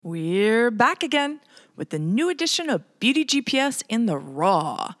We're back again with the new edition of Beauty GPS in the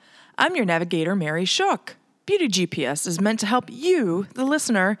Raw. I'm your navigator, Mary Shook. Beauty GPS is meant to help you, the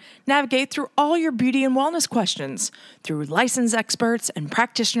listener, navigate through all your beauty and wellness questions through licensed experts and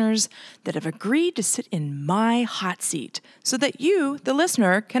practitioners that have agreed to sit in my hot seat so that you, the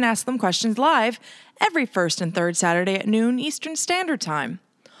listener, can ask them questions live every first and third Saturday at noon Eastern Standard Time.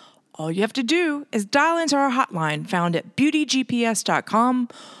 All you have to do is dial into our hotline found at beautygps.com,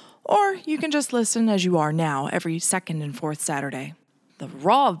 or you can just listen as you are now every second and fourth Saturday. The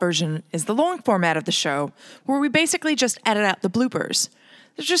raw version is the long format of the show, where we basically just edit out the bloopers.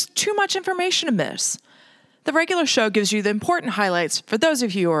 There's just too much information to miss. The regular show gives you the important highlights for those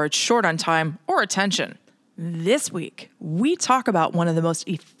of you who are short on time or attention. This week, we talk about one of the most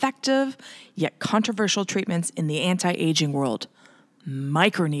effective yet controversial treatments in the anti-aging world,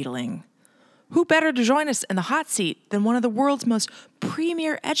 microneedling. Who better to join us in the hot seat than one of the world's most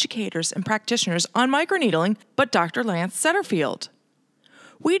premier educators and practitioners on microneedling, but Dr. Lance Setterfield.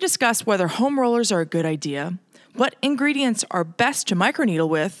 We discuss whether home rollers are a good idea, what ingredients are best to microneedle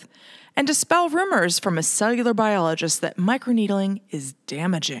with, and dispel rumors from a cellular biologist that microneedling is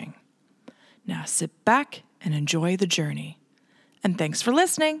damaging. Now sit back and enjoy the journey. And thanks for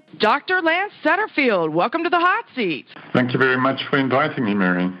listening. Dr. Lance Setterfield, welcome to the hot seat. Thank you very much for inviting me,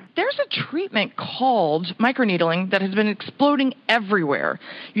 Mary. There's a treatment called microneedling that has been exploding everywhere.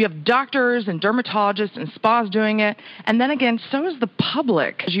 You have doctors and dermatologists and spas doing it, and then again, so is the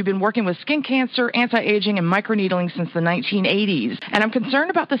public. You've been working with skin cancer, anti-aging, and microneedling since the 1980s. And I'm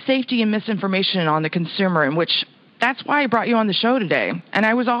concerned about the safety and misinformation on the consumer, in which that's why I brought you on the show today. And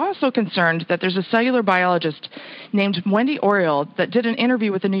I was also concerned that there's a cellular biologist named Wendy Oriole that did an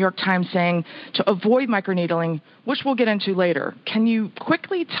interview with the New York Times saying to avoid microneedling, which we'll get into later. Can you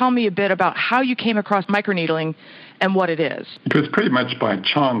quickly tell me a bit about how you came across microneedling and what it is? It was pretty much by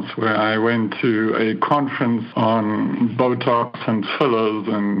chance where I went to a conference on Botox and fillers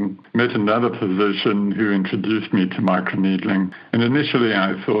and met another physician who introduced me to microneedling. And initially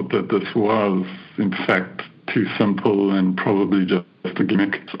I thought that this was, in fact, too simple and probably just a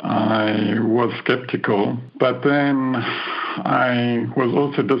gimmick. I was skeptical, but then I was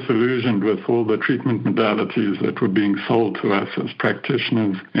also disillusioned with all the treatment modalities that were being sold to us as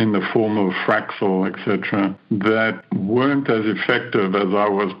practitioners in the form of Fraxel, etc., that weren't as effective as I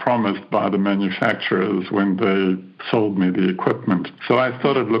was promised by the manufacturers when they sold me the equipment. So I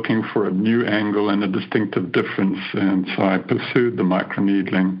started looking for a new angle and a distinctive difference, and so I pursued the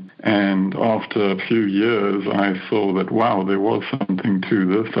microneedling. And after a few years, I saw that, wow, there was something to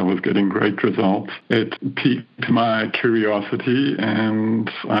this. I was getting great results. It piqued my curiosity, and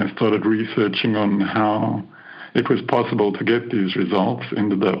I started researching on how it was possible to get these results.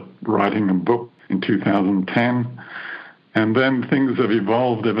 Ended up writing a book in 2010. And then things have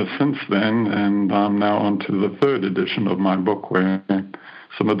evolved ever since then, and I'm now on to the third edition of my book, where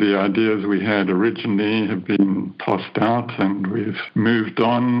some of the ideas we had originally have been tossed out, and we've moved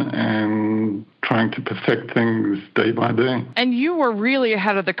on and trying to perfect things day by day. And you were really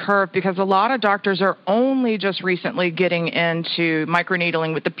ahead of the curve, because a lot of doctors are only just recently getting into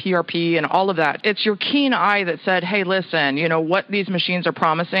microneedling with the PRP and all of that. It's your keen eye that said, hey, listen, you know, what these machines are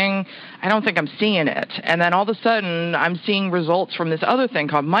promising, I don't think I'm seeing it. And then all of a sudden, I'm seeing results from this other thing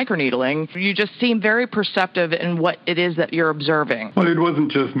called microneedling. You just seem very perceptive in what it is that you're observing. Well, it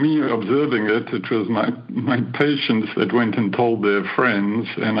wasn't just me observing it. It was my patients that went and told their friends,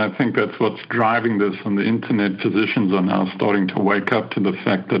 and I think that's what's driving this on the internet. Physicians are now starting to wake up to the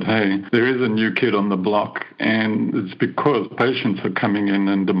fact that, hey, there is a new kid on the block, and it's because patients are coming in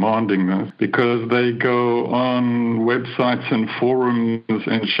and demanding this, because they go on websites and forums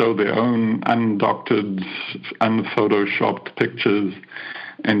and show their own undoctored, unphotoshopped pictures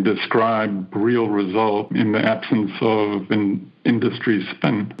and describe real results in the absence of an industry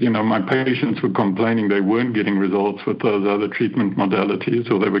spin. You know, my patients were complaining they weren't getting results with those other treatment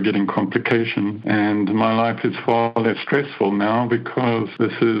modalities, or they were getting complications. And my life is far less stressful now because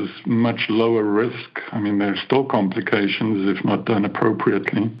this is much lower risk. I mean, there's still complications if not done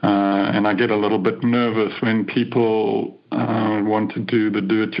appropriately. And I get a little bit nervous when people want to do the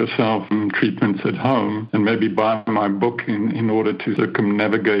do-it-yourself treatments at home and maybe buy my book in order to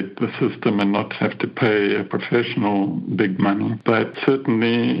circumnavigate the system and not have to pay a professional big money. But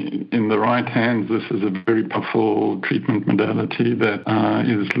certainly in the right hands, this is a very powerful treatment modality that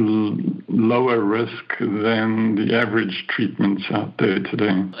is lower risk than the average treatments out there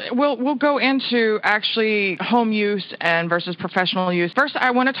today. We'll go into actually home use and versus professional use. First,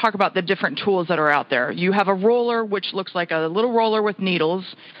 I want to talk about the different tools that are out there. You have a roller, which looks like a little roller with needles.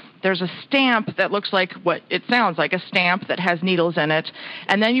 there's a stamp that looks like what it sounds like, a stamp that has needles in it.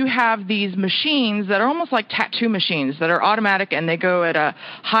 And then you have these machines that are almost like tattoo machines that are automatic, and they go at a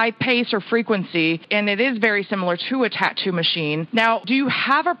high pace or frequency, and it is very similar to a tattoo machine. Now, do you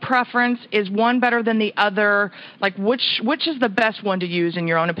have a preference? Is one better than the other? Like, which is the best one to use in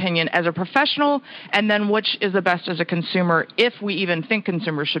your own opinion as a professional, and then which is the best as a consumer, if we even think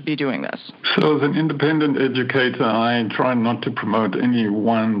consumers should be doing this? So as an independent educator, I try not to promote any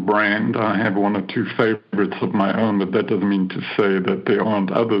one brand. I have one or two favorites of my own, but that doesn't mean to say that there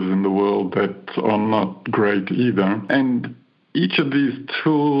aren't others in the world that are not great either. And each of these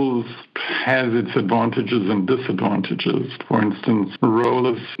tools has its advantages and disadvantages. For instance,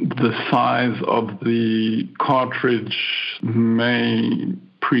 rollers, the size of the cartridge may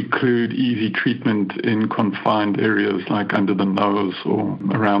preclude easy treatment in confined areas like under the nose or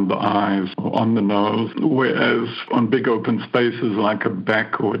around the eyes or on the nose, whereas on big open spaces like a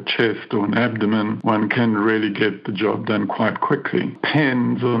back or a chest or an abdomen, one can really get the job done quite quickly.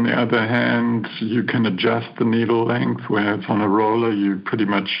 Pens, on the other hand, you can adjust the needle length, whereas on a roller you pretty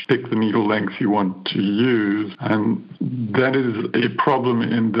much pick the needle length you want to use, and that is a problem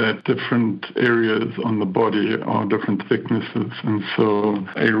in that different areas on the body are different thicknesses, and so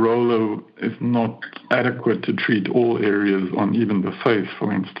a roller is not adequate to treat all areas on even the face,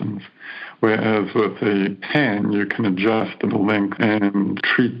 for instance. Whereas with a pen, you can adjust the length and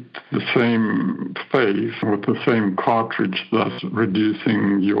treat the same face with the same cartridge, thus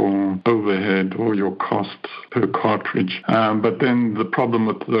reducing your overhead or your cost per cartridge. But then the problem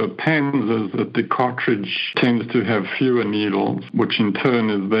with the pens is that the cartridge tends to have fewer needles, which in turn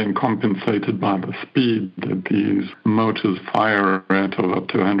is then compensated by the speed that these motors fire at of up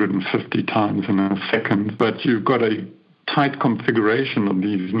to 150 times in a second. But you've got a tight configuration of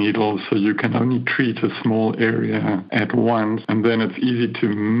these needles, so you can only treat a small area at once, and then it's easy to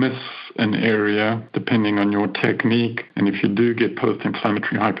miss an area depending on your technique. And if you do get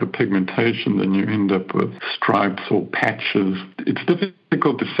post-inflammatory hyperpigmentation, then you end up with stripes or patches. It's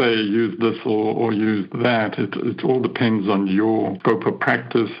difficult to say use this or use that. It all depends on your scope of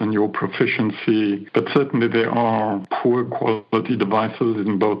practice and your proficiency. But certainly there are poor quality devices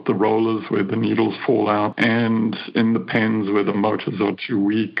in both the rollers where the needles fall out and in the pens where the motors are too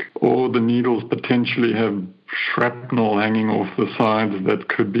weak, or the needles potentially have shrapnel hanging off the sides that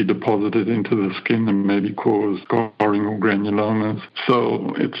could be deposited into the skin and maybe cause scarring or granulomas.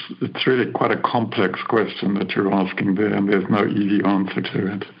 So it's really quite a complex question that you're asking there, and there's no easy answer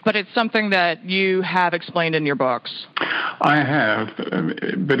to it. But it's something that you have explained in your books. I have,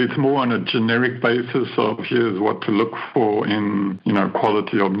 but it's more on a generic basis of here's what to look for in,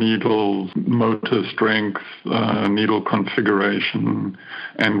 quality of needles, motor strength, needle configuration,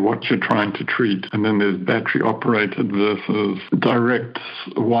 and what you're trying to treat. And then there's battery operated versus direct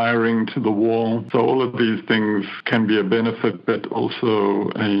wiring to the wall. So all of these things can be a benefit, but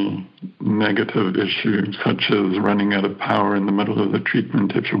also a negative issue, such as running out of power in the middle of the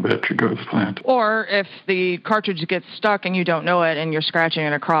treatment if your battery goes flat. Or if the cartridge gets stuck and you don't know it and you're scratching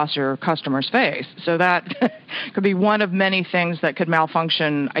it across your customer's face. So that could be one of many things that could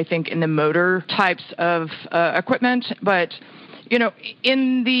malfunction, I think, in the motor types of equipment. But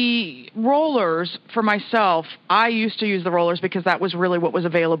in the rollers, for myself, I used to use the rollers because that was really what was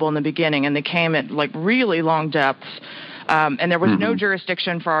available in the beginning, and they came at really long depths. And there was no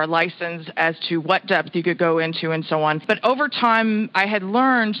jurisdiction for our license as to what depth you could go into and so on. But over time, I had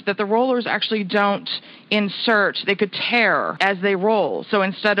learned that the rollers actually don't insert. They could tear as they roll. So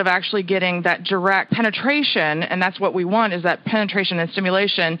instead of actually getting that direct penetration, and that's what we want, is that penetration and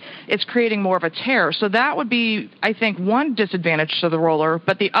stimulation, it's creating more of a tear. So that would be, I think, one disadvantage to the roller.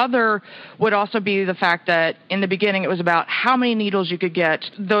 But the other would also be the fact that in the beginning, it was about how many needles you could get.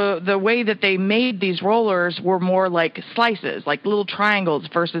 The way that they made these rollers were more like slices, like little triangles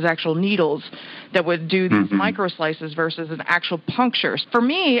versus actual needles that would do these micro slices versus an actual puncture. For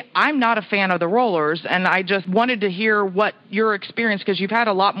me, I'm not a fan of the rollers, and I just wanted to hear what your experience, because you've had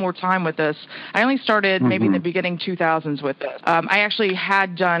a lot more time with this. I only started maybe in the beginning 2000s with this. I actually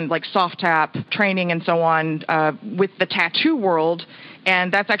had done soft tap training and so on with the tattoo world,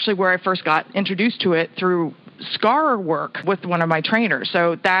 and that's actually where I first got introduced to it, through scar work with one of my trainers.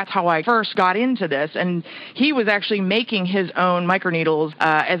 So that's how I first got into this. And he was actually making his own microneedles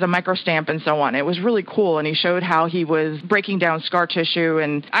as a microstamp and so on. It was really cool. And he showed how he was breaking down scar tissue.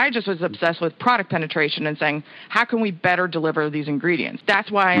 And I just was obsessed with product penetration and saying, how can we better deliver these ingredients? That's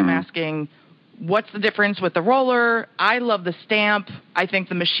why I'm asking, what's the difference with the roller? I love the stamp. I think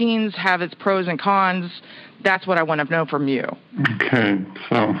the machines have its pros and cons. That's what I want to know from you. Okay.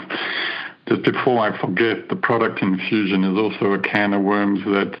 So Just before I forget, the product infusion is also a can of worms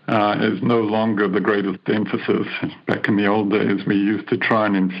that is no longer the greatest emphasis. Back in the old days, we used to try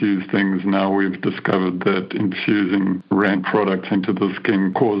and infuse things. Now we've discovered that infusing RAND products into the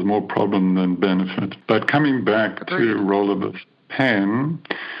skin cause more problem than benefit. But coming back to roller pen,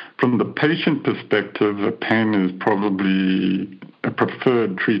 from the patient perspective, a pen is probably a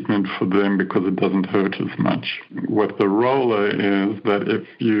preferred treatment for them because it doesn't hurt as much. With the roller is that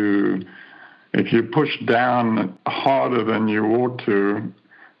if you push down harder than you ought to,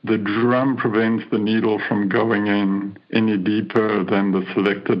 the drum prevents the needle from going in any deeper than the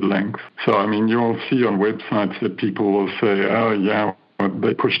selected length. So, I mean, you'll see on websites that people will say, oh, yeah,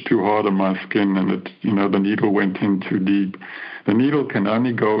 they pushed too hard on my skin and the needle went in too deep. The needle can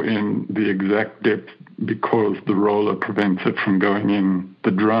only go in the exact depth because the roller prevents it from going in.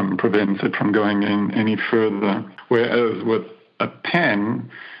 The drum prevents it from going in any further. Whereas with a pen,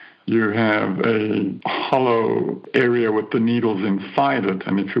 you have a hollow area with the needles inside it,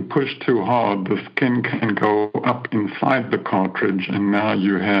 and if you push too hard, the skin can go up inside the cartridge, and now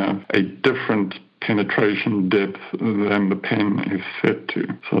you have a different penetration depth than the pen is set to.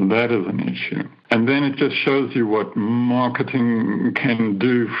 So that is an issue. And then it just shows you what marketing can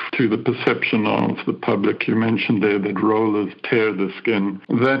do to the perception of the public. You mentioned there that rollers tear the skin.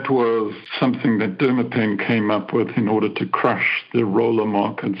 That was something that Dermapen came up with in order to crush the roller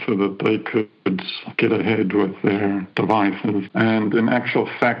market so that they could get ahead with their devices. And in actual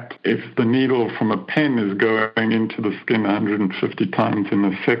fact, if the needle from a pen is going into the skin 150 times in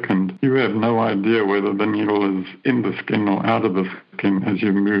a second, you have no idea whether the needle is in the skin or out of the skin as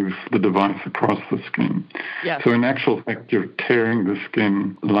you move the device across the skin. Yes. So in actual fact, you're tearing the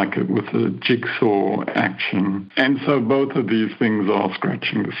skin like with a jigsaw action. And so both of these things are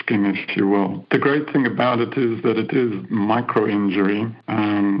scratching the skin, if you will. The great thing about it is that it is micro-injury,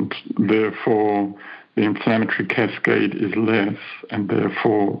 and therefore the inflammatory cascade is less, and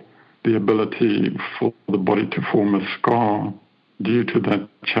therefore the ability for the body to form a scar due to that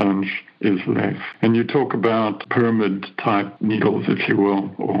challenge is less. And you talk about pyramid-type needles, if you will,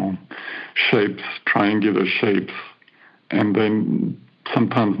 or shapes, triangular shapes, and then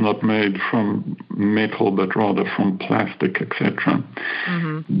sometimes not made from metal, but rather from plastic, etc.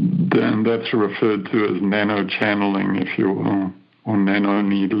 Then that's referred to as nano-channeling, if you will, or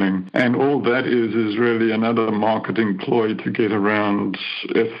nano-needling. And all that is really another marketing ploy to get around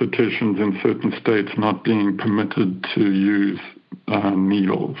estheticians in certain states not being permitted to use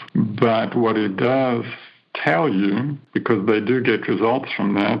needles. But what it does tell you, because they do get results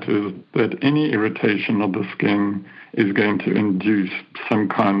from that, is that any irritation of the skin is going to induce some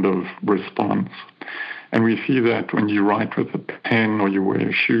kind of response. And we see that when you write with a pen or you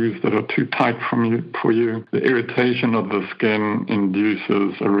wear shoes that are too tight for you, the irritation of the skin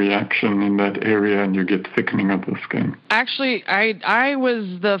induces a reaction in that area and you get thickening of the skin. Actually, I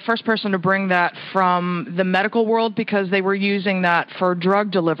was the first person to bring that from the medical world because they were using that for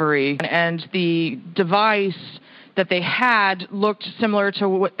drug delivery, and the device that they had looked similar to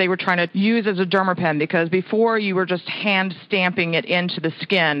what they were trying to use as a Dermapen, because before you were just hand stamping it into the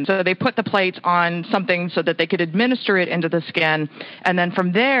skin. So they put the plates on something so that they could administer it into the skin. And then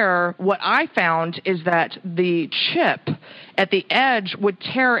from there, what I found is that the chip at the edge would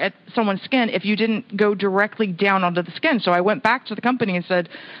tear at someone's skin if you didn't go directly down onto the skin. So I went back to the company and said,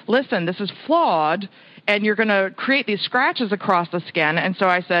 listen, this is flawed, and you're going to create these scratches across the skin. And so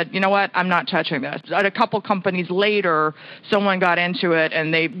I said, you know what, I'm not touching this. At a couple companies later, someone got into it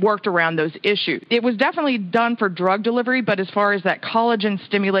and they worked around those issues. It was definitely done for drug delivery, but as far as that collagen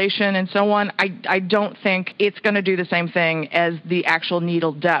stimulation and so on, I don't think it's going to do the same thing as the actual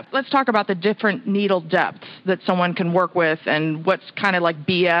needle depth. Let's talk about the different needle depths that someone can work with and what's kind of like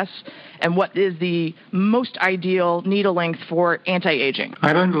BS and what is the most ideal needle length for anti-aging.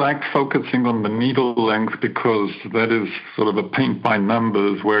 I don't like focusing on the needle length because that is sort of a paint by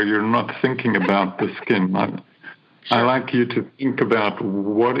numbers where you're not thinking about the skin. I like you to think about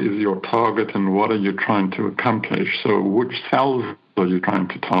what is your target and what are you trying to accomplish. So which cells are you trying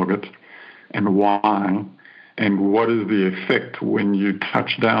to target and why? And what is the effect when you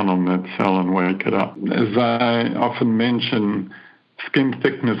touch down on that cell and wake it up? As I often mention, skin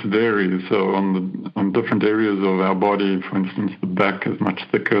thickness varies. So on different areas of our body, for instance, the back is much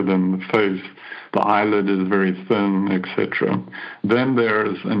thicker than the face. The eyelid is very thin, etc. Then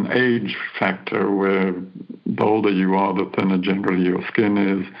there's an age factor where the older you are, the thinner generally your skin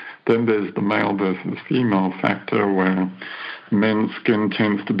is. Then there's the male versus female factor where men's skin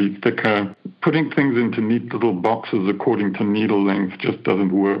tends to be thicker. Putting things into neat little boxes according to needle length just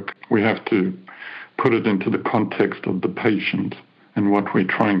doesn't work. We have to put it into the context of the patient and what we're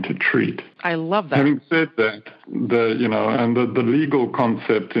trying to treat. I love that. Having said that, the legal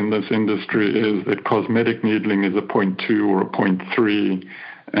concept in this industry is that cosmetic needling is a 0.2 or a 0.3,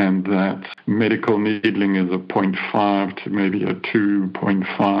 and that medical needling is a 0.5 to maybe a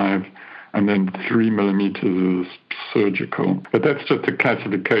 2.5, and then 3 millimeters is surgical. But that's just a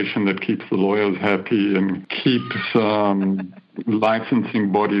classification that keeps the lawyers happy and keeps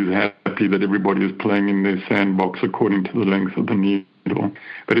licensing bodies happy that everybody is playing in their sandbox according to the length of the needle.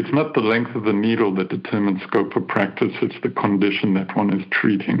 But it's not the length of the needle that determines scope of practice, it's the condition that one is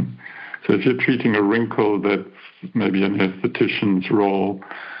treating. So if you're treating a wrinkle, that's maybe an esthetician's role.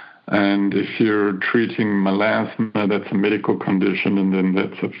 And if you're treating melasma, that's a medical condition, and then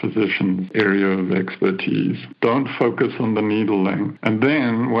that's a physician's area of expertise. Don't focus on the needle length. And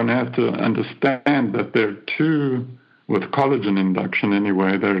then one has to understand that there are two, with collagen induction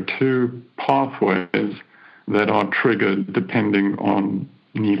anyway, there are two pathways that are triggered depending on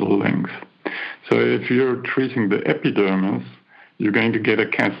needle length. So if you're treating the epidermis, you're going to get a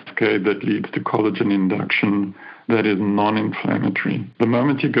cascade that leads to collagen induction that is non-inflammatory. The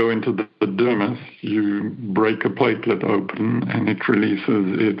moment you go into the dermis, you break a platelet open and it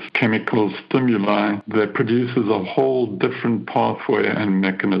releases its chemical stimuli that produces a whole different pathway and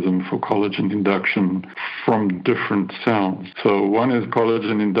mechanism for collagen induction from different cells. So one is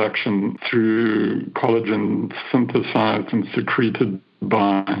collagen induction through collagen synthesized and secreted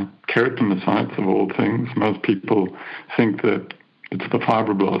by keratinocytes of all things. Most people think that it's the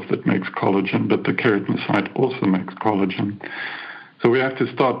fibroblast that makes collagen, but the keratinocyte also makes collagen. So we have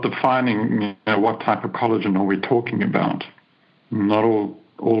to start defining what type of collagen are we talking about. Not all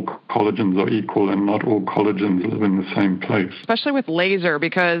collagens are equal, and not all collagens live in the same place. Especially with laser,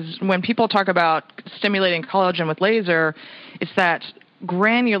 because when people talk about stimulating collagen with laser, it's that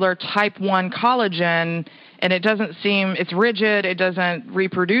granular type 1 collagen, and it doesn't seem, it's rigid, it doesn't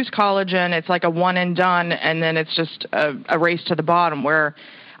reproduce collagen, it's like a one and done, and then it's just a race to the bottom, where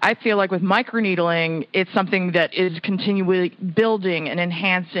I feel like with microneedling, it's something that is continually building and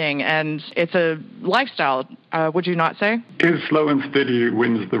enhancing, and it's a lifestyle, would you not say? Is slow and steady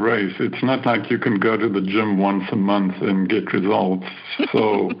wins the race. It's not like you can go to the gym once a month and get results.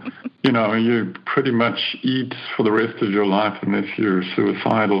 So, you pretty much eat for the rest of your life unless you're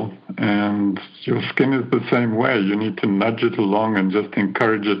suicidal. And your skin is the same way. You need to nudge it along and just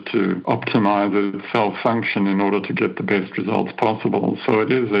encourage it to optimize its cell function in order to get the best results possible. So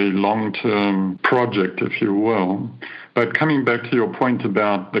it is a long-term project, if you will. But coming back to your point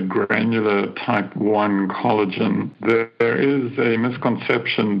about the granular type 1 collagen, there is a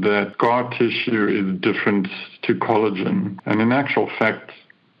misconception that scar tissue is different to collagen. And in actual fact,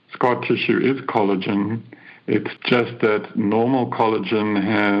 scar tissue is collagen. It's just that normal collagen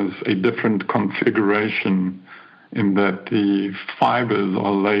has a different configuration in that the fibers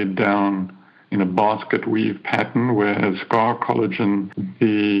are laid down in a basket weave pattern, whereas scar collagen,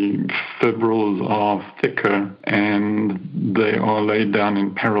 the fibrils are thicker and they are laid down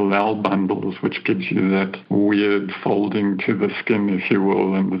in parallel bundles, which gives you that weird folding to the skin, if you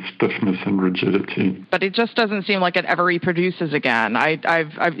will, and the stiffness and rigidity. But it just doesn't seem like it ever reproduces again.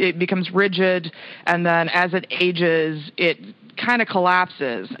 It becomes rigid, and then as it ages, it kind of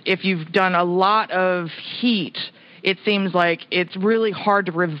collapses. If you've done a lot of heat, it seems like it's really hard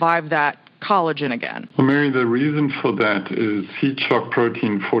to revive that collagen again. Well, Mary, the reason for that is heat shock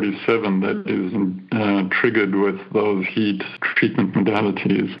protein 47 that is triggered with those heat treatment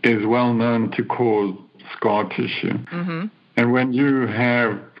modalities is well known to cause scar tissue. Mm-hmm. And when you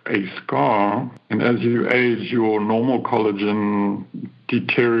have a scar, and as you age, your normal collagen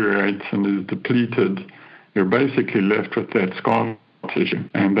deteriorates and is depleted, you're basically left with that scar tissue.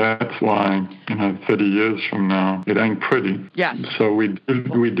 And that's why, 30 years from now, it ain't pretty. Yeah. So we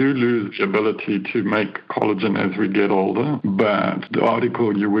do lose the ability to make collagen as we get older. But the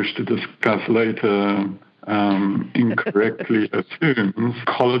article you wish to discuss later incorrectly assumes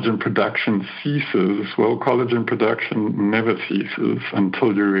collagen production ceases. Well, collagen production never ceases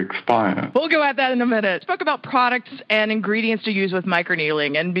until you expire. We'll go at that in a minute. Spoke about products and ingredients to use with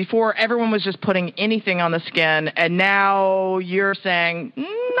microneedling, and before everyone was just putting anything on the skin, and now you're saying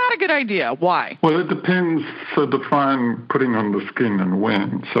not a good idea. Why? Well, it depends. So define putting on the skin and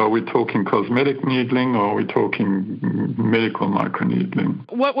when. So are we talking cosmetic needling or are we talking medical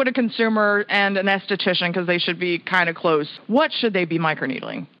microneedling? What would a consumer and an esthetician, because they should be kind of close, what should they be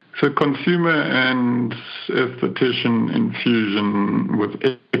microneedling? So consumer and esthetician infusion with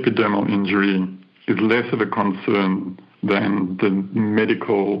epidermal injury is less of a concern than the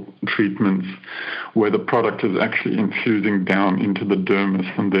medical treatments where the product is actually infusing down into the dermis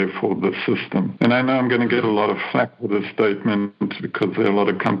and therefore the system. And I know I'm going to get a lot of flack for this statement because there are a lot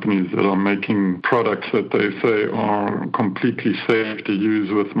of companies that are making products that they say are completely safe to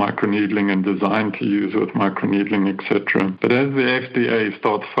use with microneedling and designed to use with microneedling, etc. But as the FDA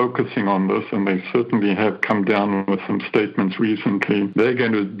starts focusing on this, and they certainly have come down with some statements recently, they're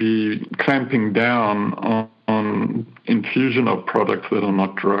going to be clamping down on infusion of products that are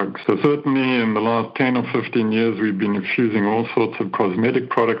not drugs. So certainly in the last 10 or 15 years, we've been infusing all sorts of cosmetic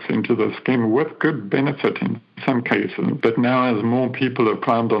products into the skin with good benefit in some cases. But now as more people have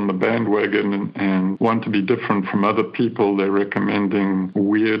climbed on the bandwagon and want to be different from other people, they're recommending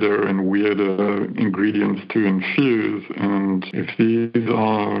weirder and weirder ingredients to infuse. And if these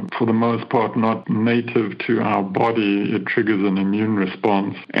are, for the most part, not native to our body, it triggers an immune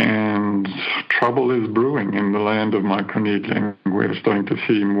response. And trouble is brewing in the land of microneedling. We're starting to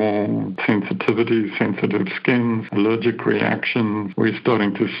see more sensitivity, sensitive skins, allergic reactions. We're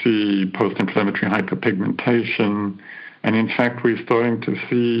starting to see post-inflammatory hyperpigmentation. And in fact, we're starting to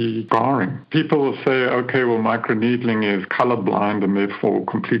see scarring. People will say, okay, well, microneedling is colorblind and therefore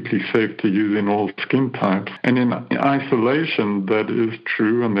completely safe to use in all skin types. And in isolation, that is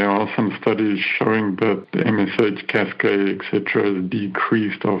true. And there are some studies showing that the MSH cascade, etc., is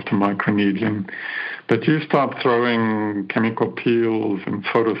decreased after microneedling. But you start throwing chemical peels and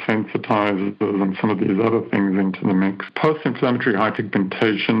photosensitizers and some of these other things into the mix. Post-inflammatory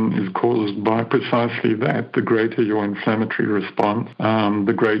hyperpigmentation is caused by precisely that. The greater your inflammatory response,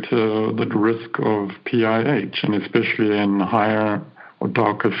 the greater the risk of PIH, and especially in higher or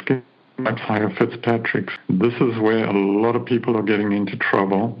darker skin, much higher Fitzpatrick's. This is where a lot of people are getting into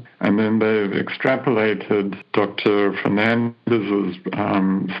trouble. And then they've extrapolated Dr. Fernandez's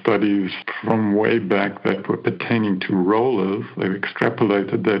studies from way back that were pertaining to rollers. They've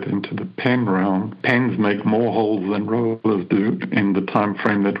extrapolated that into the pen realm. Pens make more holes than rollers do in the time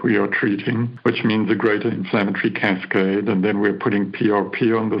frame that we are treating, which means a greater inflammatory cascade. And then we're putting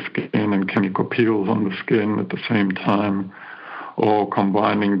PRP on the skin and chemical peels on the skin at the same time, or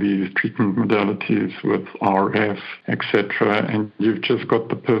combining these treatment modalities with RF, etc., and you've just got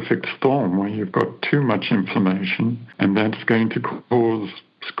the perfect storm where you've got too much inflammation, and that's going to cause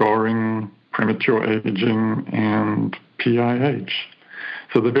scarring, premature aging, and PIH.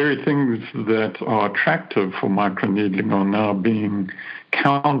 So the very things that are attractive for microneedling are now being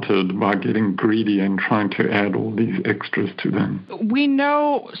countered by getting greedy and trying to add all these extras to them. We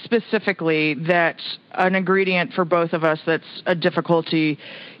know specifically that an ingredient for both of us that's a difficulty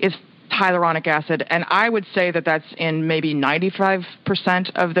is hyaluronic acid, and I would say that that's in maybe 95%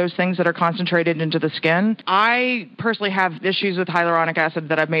 of those things that are concentrated into the skin. I personally have issues with hyaluronic acid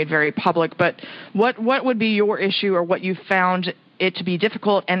that I've made very public, but what would be your issue or what you found it to be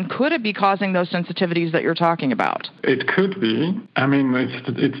difficult, and could it be causing those sensitivities that you're talking about? It could be. I mean,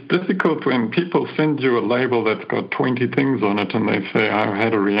 it's difficult when people send you a label that's got 20 things on it and they say, I've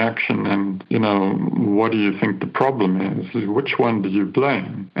had a reaction and, what do you think the problem is? Which one do you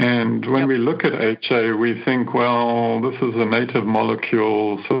blame? And when we look at HA, we think, well, this is a native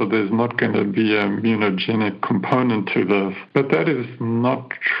molecule, so there's not going to be an immunogenic component to this. But that is not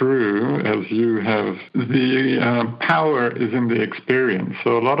true, as you have. The power is in the experience.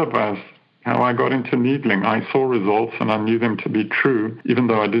 So a lot of us, how I got into needling, I saw results and I knew them to be true, even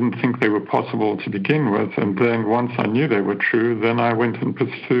though I didn't think they were possible to begin with. And then once I knew they were true, then I went and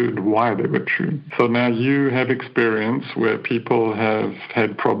pursued why they were true. So now you have experience where people have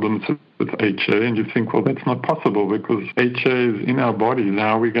had problems with HA, and you think, well, that's not possible because HA is in our bodies.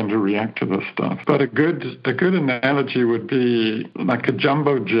 How are we going to react to this stuff? But a good analogy would be like a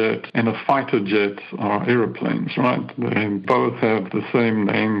jumbo jet and a fighter jet are airplanes, right? They both have the same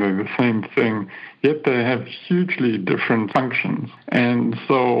name, they're the same thing, yet they have hugely different functions. And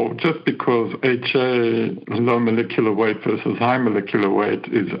so just because HA, low molecular weight versus high molecular weight,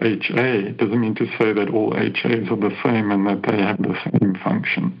 is HA, doesn't mean to say that all HAs are the same and that they have the same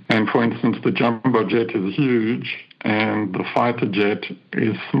function. And for instance, the jumbo jet is huge and the fighter jet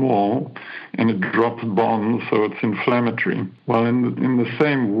is small and it drops bombs, so it's inflammatory. Well, in the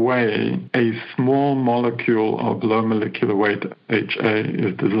same way, a small molecule of low molecular weight HA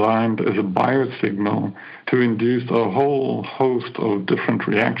is designed as a biosignal to induce a whole host of different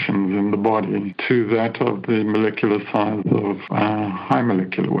reactions in the body to that of the molecular size of high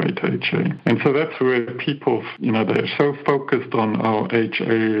molecular weight HA. And so that's where people, they're so focused on, HA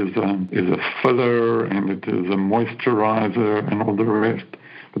is a filler and it is a moist moisturizer, and all the rest.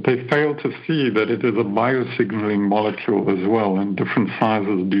 But they fail to see that it is a biosignaling molecule as well, and different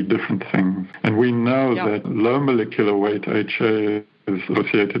sizes do different things. And we know that low molecular weight HA is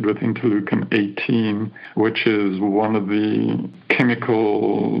associated with interleukin-18, which is one of the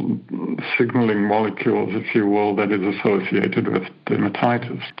chemical signaling molecules, if you will, that is associated with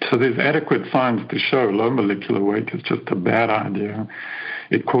dermatitis. So there's adequate science to show low molecular weight is just a bad idea.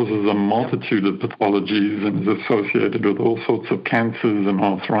 It causes a multitude of pathologies and is associated with all sorts of cancers and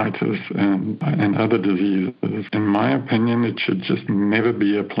arthritis and other diseases. In my opinion, it should just never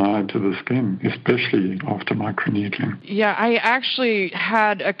be applied to the skin, especially after microneedling. Yeah, I actually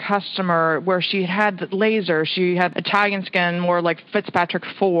had a customer where she had laser. She had Italian skin, more like Fitzpatrick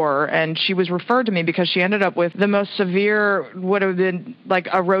 4, and she was referred to me because she ended up with the most severe, would have been like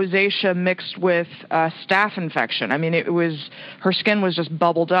a rosacea mixed with staph infection. I mean, her skin was just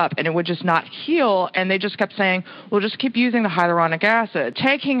bubbled up and it would just not heal, and they just kept saying, well, just keep using the hyaluronic acid.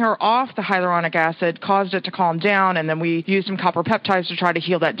 Taking her off the hyaluronic acid caused it to calm down, and then we used some copper peptides to try to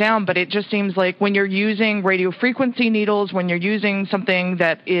heal that down. But it just seems like when you're using radiofrequency needles, when you're using something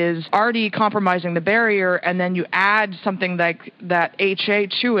that is already compromising the barrier, and then you add something like that HA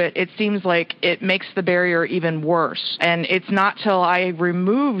to it, it seems like it makes the barrier even worse. And it's not till I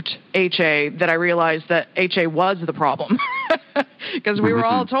removed HA that I realized that HA was the problem. Because we were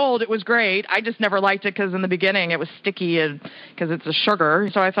all told it was great. I just never liked it because in the beginning it was sticky because it's a sugar.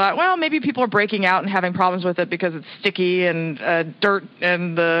 So I thought, well, maybe people are breaking out and having problems with it because it's sticky and dirt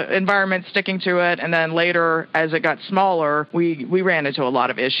and the environment sticking to it. And then later, as it got smaller, we ran into a lot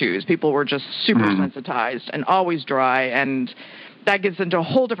of issues. People were just super sensitized and always dry, and that gets into a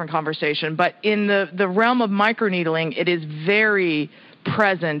whole different conversation. But in the realm of microneedling, it is very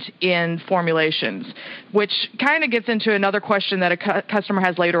present in formulations, which kind of gets into another question that a customer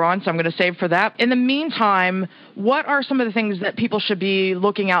has later on, so I'm going to save for that. In the meantime, what are some of the things that people should be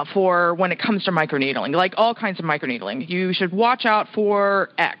looking out for when it comes to microneedling? Like all kinds of microneedling. You should watch out for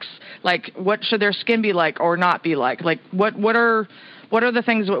X. Like what should their skin be like or not be like? Like what are the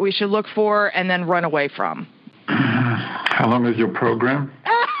things that we should look for and then run away from? How long is your program?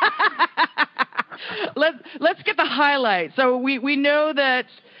 Let's get the highlights. So we know that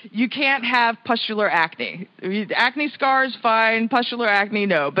you can't have pustular acne. Acne scars, fine. Pustular acne,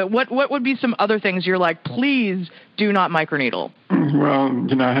 no. But what would be some other things you're like, please do not microneedle? Well,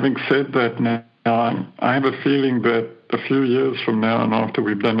 having said that now, I have a feeling that a few years from now and after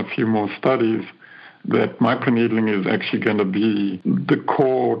we've done a few more studies, that microneedling is actually going to be the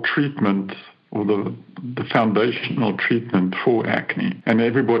core treatment or the foundational treatment for acne. And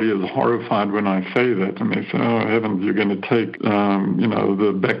everybody is horrified when I say that, and they say, oh heavens, you're going to take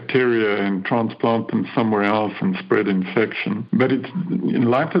the bacteria and transplant them somewhere else and spread infection. But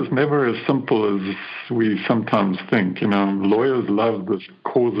life is never as simple as we sometimes think. Lawyers love this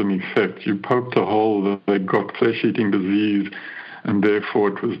cause and effect. You poked a hole, they got flesh-eating disease, and therefore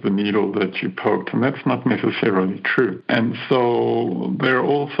it was the needle that you poked. And that's not necessarily true. And so there are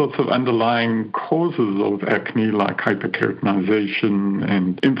all sorts of underlying causes of acne, like hyperkeratinization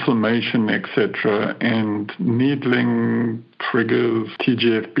and inflammation, etc. And needling triggers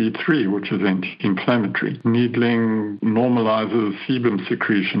TGF-B3, which is anti-inflammatory. Needling normalizes sebum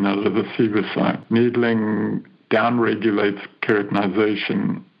secretion out of the sebaceous. Needling downregulates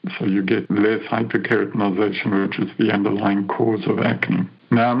keratinization, so you get less hyperkeratinization, which is the underlying cause of acne.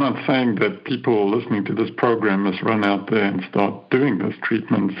 Now, I'm not saying that people listening to this program must run out there and start doing this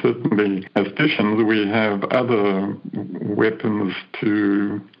treatment. Certainly, as physicians, we have other weapons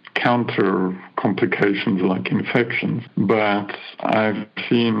to counter complications like infections. But I've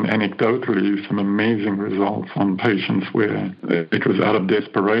seen anecdotally some amazing results on patients where it was out of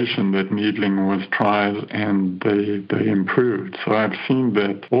desperation that needling was tried and they improved. So I've seen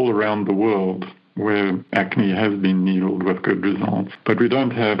that all around the world where acne has been needled with good results. But we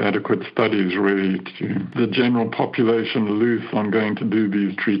don't have adequate studies really to the general population loose on going to do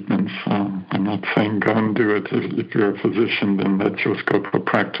these treatments. I'm not saying go and do it. If you're a physician, then that's your scope of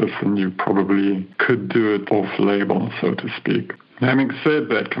practice, and you probably could do it off-label, so to speak. Having said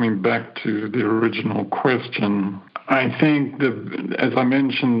that, coming back to the original question, I think that, as I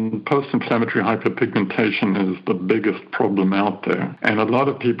mentioned, post-inflammatory hyperpigmentation is the biggest problem out there. And a lot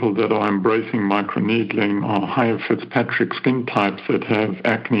of people that are embracing microneedling are higher Fitzpatrick skin types that have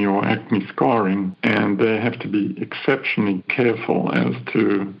acne or acne scarring. And they have to be exceptionally careful as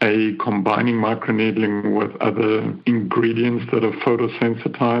to, A, combining microneedling with other ingredients that are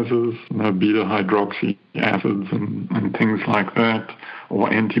photosensitizers, beta-hydroxy acids and things like that,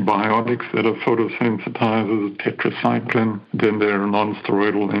 or antibiotics that are photosensitizers, tetracycline. Then there are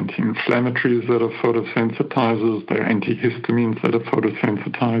non-steroidal anti-inflammatories that are photosensitizers. There are antihistamines that are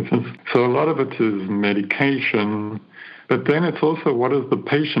photosensitizers. So a lot of it is medication. But then it's also what does the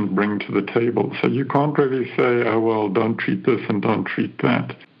patient bring to the table? So you can't really say, oh, well, don't treat this and don't treat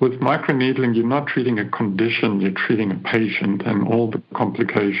that. With microneedling, you're not treating a condition, you're treating a patient and all the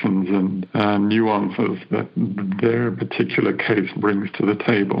complications and nuances that their particular case brings to the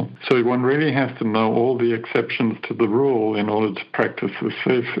table. So one really has to know all the exceptions to the rule in order to practice this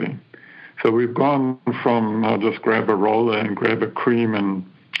safely. So we've gone from I'll just grab a roller and grab a cream and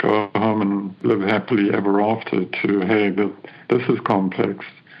go home and live happily ever after to, hey, this is complex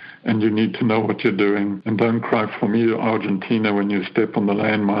and you need to know what you're doing. And don't cry for me, Argentina, when you step on the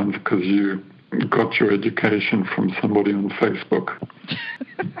landmines because you got your education from somebody on Facebook.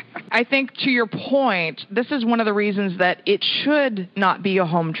 I think to your point, this is one of the reasons that it should not be a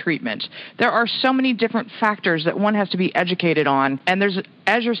home treatment. There are so many different factors that one has to be educated on. And there's,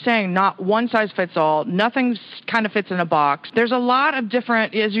 as you're saying, not one size fits all. Nothing kind of fits in a box. There's a lot of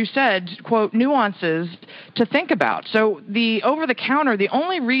different, as you said, quote, nuances to think about. So the over-the-counter, the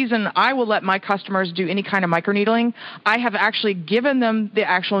only reason I will let my customers do any kind of microneedling, I have actually given them the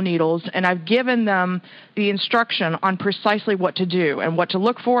actual needles and I've given them the instruction on precisely what to do and what to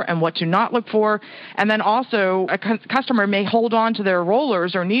look for and what to not look for. And then also a customer may hold on to their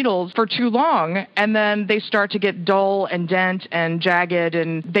rollers or needles for too long and then they start to get dull and dent and jagged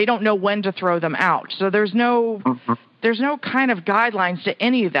and they don't know when to throw them out. So there's no kind of guidelines to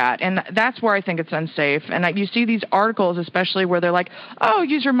any of that. And that's where I think it's unsafe. And you see these articles, especially where they're like, oh,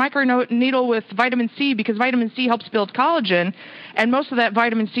 use your microneedle with vitamin C because vitamin C helps build collagen. And most of that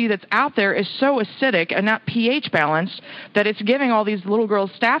vitamin C that's out there is so acidic and not pH balanced that it's giving all these little girls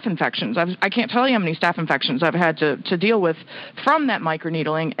staph infections. I can't tell you how many staph infections I've had to deal with from that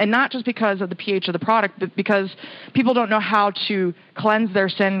microneedling. And not just because of the pH of the product, but because people don't know how to cleanse their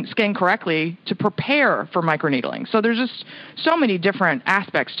skin correctly to prepare for microneedling. So there's just so many different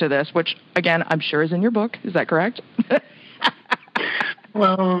aspects to this, which, again, I'm sure is in your book. Is that correct?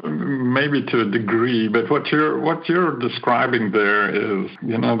 Well, maybe to a degree, but what you're describing there is,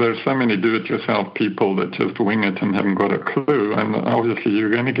 there's so many do-it-yourself people that just wing it and haven't got a clue, and obviously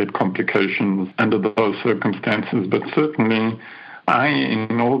you're going to get complications under those circumstances, but certainly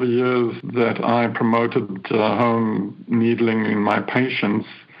in all the years that I promoted home needling in my patients,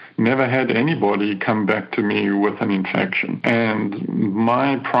 never had anybody come back to me with an infection. And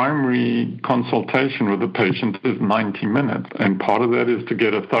my primary consultation with the patient is 90 minutes. And part of that is to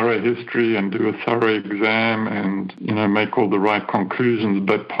get a thorough history and do a thorough exam and, make all the right conclusions.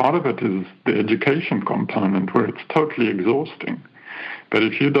 But part of it is the education component where it's totally exhausting. But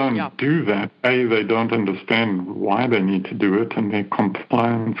if you don't do that, A, they don't understand why they need to do it and their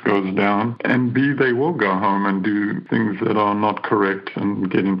compliance goes down. And B, they will go home and do things that are not correct and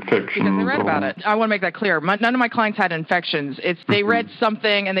get infections. Because they read about it. I want to make that clear. None of my clients had infections. They read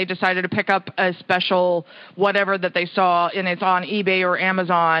something and they decided to pick up a special whatever that they saw and it's on eBay or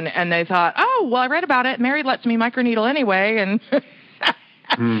Amazon and they thought, oh, well, I read about it. Mary lets me microneedle anyway. And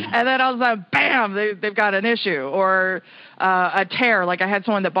and then all of a sudden, bam, they've got an issue or a tear. Like I had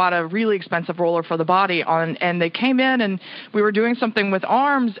someone that bought a really expensive roller for the body and they came in and we were doing something with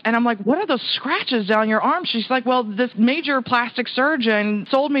arms and I'm like, what are those scratches down your arm? She's like, well, this major plastic surgeon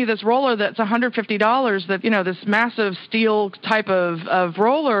sold me this roller that's $150 that, this massive steel type of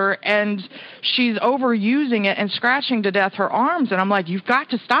roller and she's overusing it and scratching to death her arms. And I'm like, you've got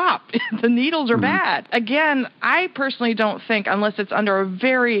to stop. The needles are bad. Again, I personally don't think, unless it's under a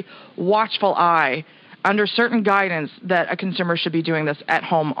very watchful eye, under certain guidance, that a consumer should be doing this at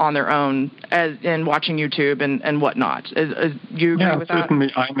home on their own and watching YouTube and whatnot. You agree with that? Yeah,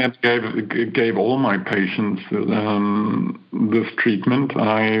 certainly. I gave all my patients this treatment.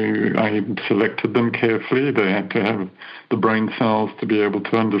 I selected them carefully. They had to have the brain cells to be able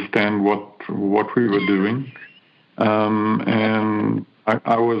to understand what we were doing. And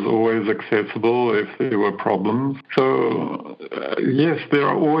I was always accessible if there were problems. So, yes, there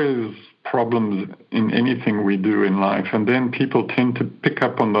are always problems in anything we do in life, and then people tend to pick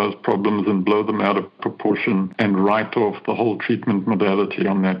up on those problems and blow them out of proportion and write off the whole treatment modality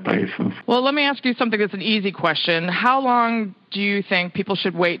on that basis. Well, let me ask you something that's an easy question. How long do you think people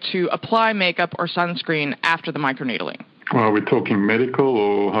should wait to apply makeup or sunscreen after the microneedling? Well, are we talking medical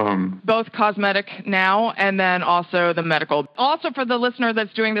or home? Both cosmetic now and then also the medical. Also for the listener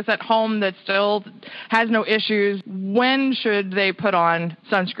that's doing this at home that still has no issues, when should they put on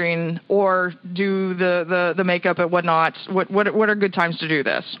sunscreen or do the makeup and whatnot? What are good times to do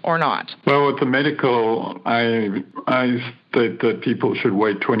this or not? Well, with the medical, I state that people should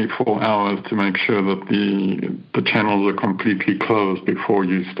wait 24 hours to make sure that the channels are completely closed before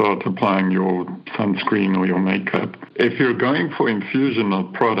you start applying your sunscreen or your makeup. If you're going for infusion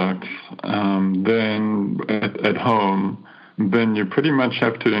of products, then at home, then you pretty much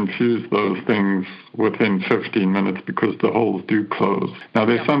have to infuse those things within 15 minutes because the holes do close. Now,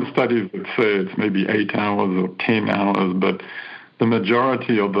 there's some studies that say it's maybe 8 hours or 10 hours, but the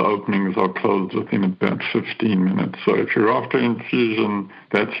majority of the openings are closed within about 15 minutes. So if you're after infusion,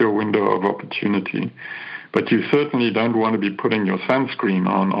 that's your window of opportunity. But you certainly don't want to be putting your sunscreen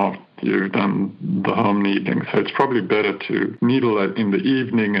on after you've done the home needling. So it's probably better to needle it in the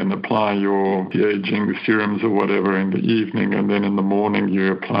evening and apply your de-aging serums or whatever in the evening, and then in the morning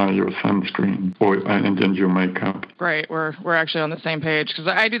you apply your sunscreen and then your makeup. Great. We're actually on the same page because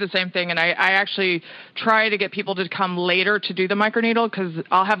I do the same thing, and I actually try to get people to come later to do the microneedle because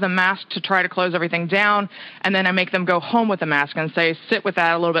I'll have them masked to try to close everything down, and then I make them go home with the mask and say sit with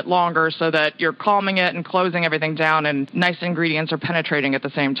that a little bit longer so that you're calming it and closing everything down and nice ingredients are penetrating at the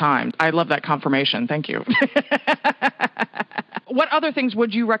same time. I love that confirmation. Thank you. What other things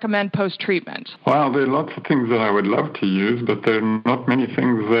would you recommend post-treatment? Well, there are lots of things that I would love to use, but there are not many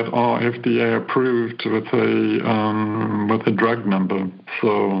things that are FDA approved with a drug number.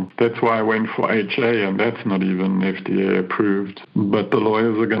 So that's why I went for HA, and that's not even FDA approved. But the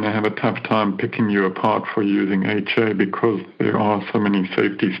lawyers are going to have a tough time picking you apart for using HA because there are so many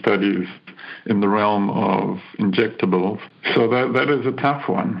safety studies in the realm of injectables. So that is a tough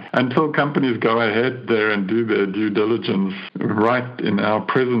one. Until companies go ahead there and do their due diligence right in our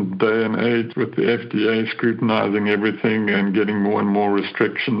present day and age with the FDA scrutinizing everything and getting more and more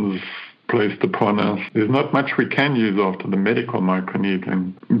restrictions placed upon us, there's not much we can use after the medical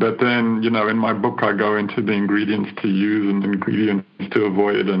microneedling. But then, in my book I go into the ingredients to use and ingredients to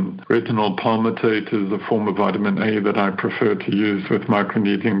avoid, and retinol palmitate is a form of vitamin A that I prefer to use with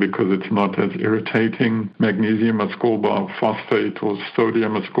microneedling because it's not as irritating. Magnesium ascorbate phosphate or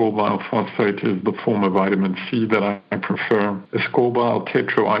sodium ascorbate phosphate is the form of vitamin C that I prefer. Ascorbyl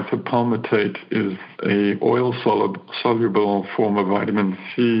tetroisopalmitate is a oil-soluble form of vitamin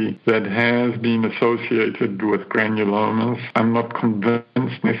C that has been associated with granulomas. I'm not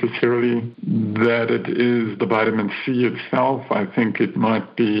convinced necessarily that it is the vitamin C itself. I think it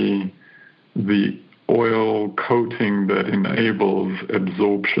might be the oil coating that enables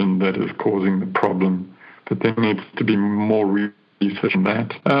absorption that is causing the problem. But there needs to be more research on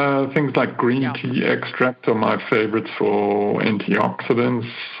that. Things like green tea extract are my favorites for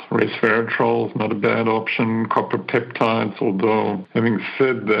antioxidants. Resveratrol is not a bad option. Copper peptides, although having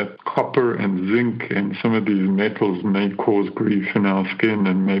said that, copper and zinc and some of these metals may cause grief in our skin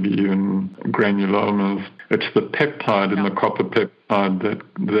and maybe even granulomas. It's the peptide in the copper peptide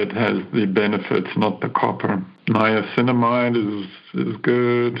that has the benefits, not the copper. Niacinamide is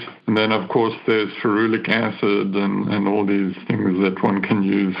good. And then, of course, there's ferulic acid and all these things that one can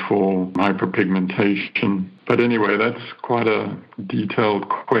use for hyperpigmentation. But anyway, that's quite a detailed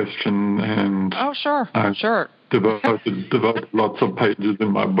question. And sure. Devote lots of pages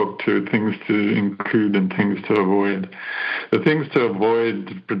in my book to things to include and things to avoid. The things to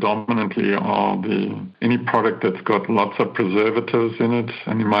avoid predominantly are any product that's got lots of preservatives in it.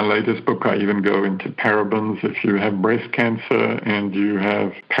 And in my latest book, I even go into parabens. If you have breast cancer and you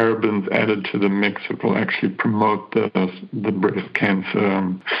have parabens added to the mix, it will actually promote the breast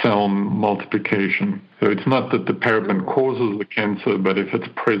cancer cell multiplication. So it's not that the paraben causes the cancer, but if it's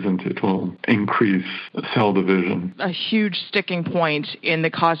present, it will increase cell division. A huge sticking point in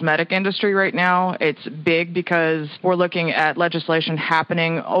the cosmetic industry right now. It's big because we're looking at legislation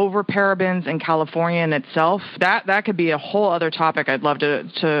happening over parabens in California in itself. That could be a whole other topic I'd love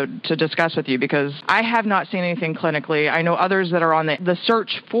to discuss with you because I have not seen anything clinically. I know others that are on the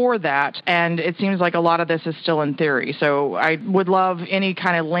search for that, and it seems like a lot of this is still in theory. So I would love any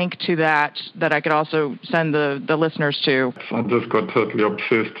kind of link to that I could also send the listeners to. I just got totally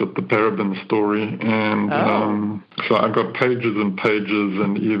obsessed with the paraben story, and so I got pages and pages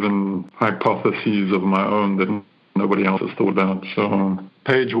and even hypotheses of my own that nobody else has thought about. So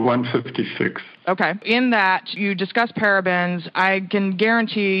Page 156. Okay. In that, you discuss parabens. I can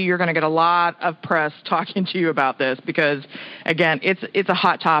guarantee you're going to get a lot of press talking to you about this because, again, it's a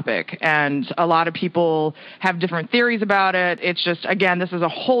hot topic, and a lot of people have different theories about it. It's just, again, this is a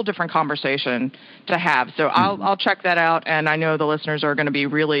whole different conversation to have. So I'll check that out, and I know the listeners are going to be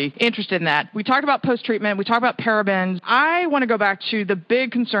really interested in that. We talked about post-treatment. We talked about parabens. I want to go back to the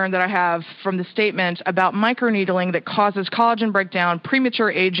big concern that I have from the statement about microneedling that causes collagen breakdown, premature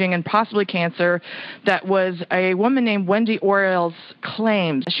aging, and possibly cancer. That was a woman named Wendy Oriel's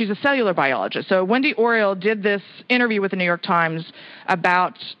claims. She's a cellular biologist. So Wendy Oriel did this interview with the New York Times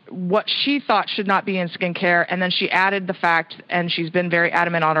about what she thought should not be in skincare, and then she added the fact, and she's been very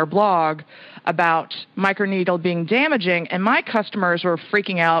adamant on her blog, about microneedle being damaging, and my customers were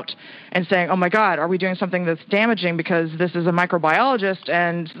freaking out and saying, oh my God, are we doing something that's damaging because this is a microbiologist,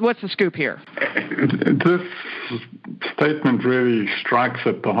 and what's the scoop here? This statement really strikes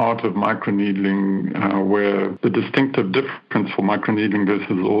at the heart of microneedling, where the distinctive difference for microneedling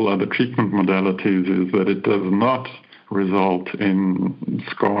versus all other treatment modalities is that it does not result in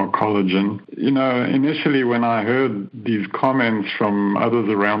scar collagen. Initially when I heard these comments from others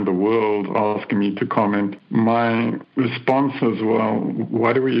around the world asking me to comment, my response was, well,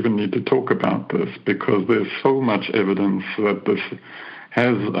 why do we even need to talk about this? Because there's so much evidence that this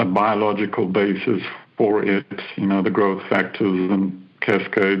has a biological basis for it, the growth factors and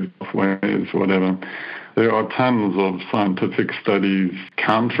cascade pathways, whatever. There are tons of scientific studies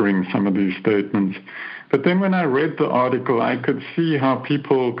countering some of these statements. But then when I read the article, I could see how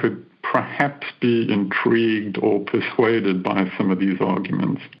people could perhaps be intrigued or persuaded by some of these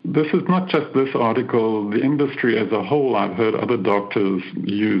arguments. This is not just this article. The industry as a whole, I've heard other doctors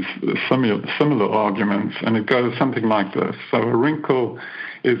use similar arguments, and it goes something like this. So a wrinkle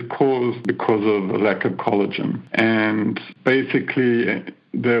is caused because of a lack of collagen. And basically,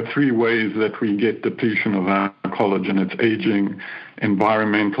 there are three ways that we get depletion of our collagen. It's aging,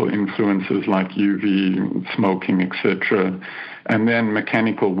 environmental influences like UV, smoking, etc., and then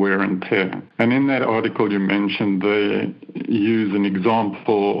mechanical wear and tear. And in that article you mentioned, they use an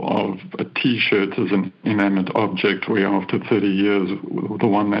example of a T-shirt as an inanimate object where after 30 years, the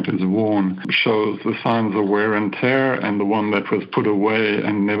one that is worn shows the signs of wear and tear, and the one that was put away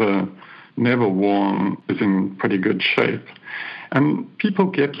and never worn is in pretty good shape. And people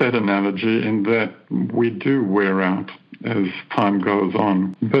get that analogy in that we do wear out as time goes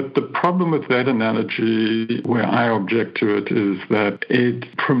on. But the problem with that analogy, where I object to it, is that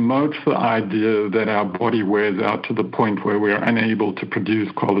it promotes the idea that our body wears out to the point where we are unable to produce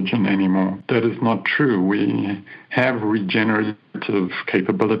collagen anymore. That is not true. We have regenerative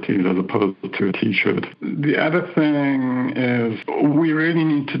capabilities as opposed to a T-shirt. The other thing is we really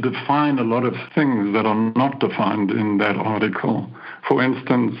need to define a lot of things that are not defined in that article. For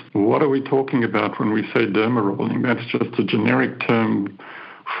instance, what are we talking about when we say derma rolling? That's just a generic term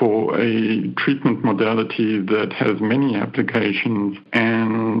for a treatment modality that has many applications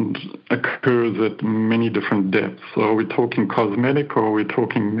and occurs at many different depths. So are we talking cosmetic or are we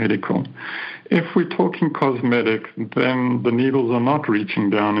talking medical? If we're talking cosmetic, then the needles are not reaching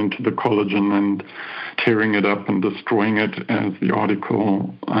down into the collagen and tearing it up and destroying it, as the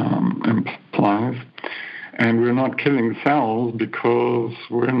article implies. And we're not killing cells because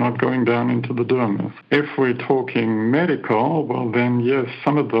we're not going down into the dermis. If we're talking medical, well then yes,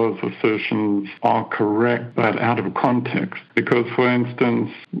 some of those assertions are correct, but out of context. Because, for instance,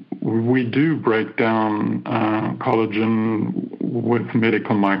 we do break down collagen with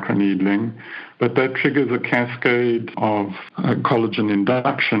medical microneedling, but that triggers a cascade of collagen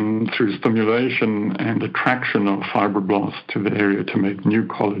induction through stimulation and attraction of fibroblasts to the area to make new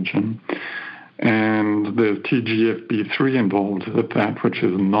collagen. And there's TGFB3 involved with that, which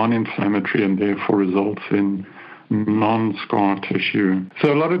is non-inflammatory and therefore results in non-scar tissue.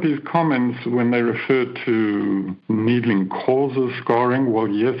 So a lot of these comments, when they refer to needling causes scarring, well,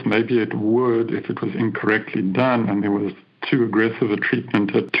 yes, maybe it would if it was incorrectly done and there was too aggressive a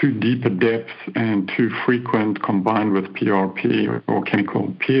treatment at too deep a depth and too frequent combined with PRP or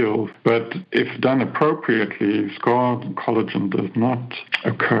chemical peels. But if done appropriately, scarred collagen does not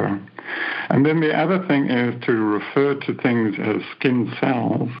occur. And then the other thing is to refer to things as skin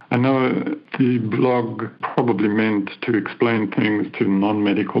cells. I know the blog probably meant to explain things to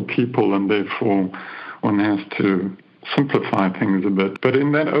non-medical people, and therefore one has to simplify things a bit. But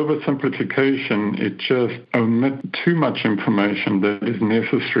in that oversimplification, it just omits too much information that is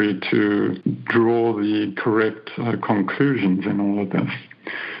necessary to draw the correct conclusions in all of this.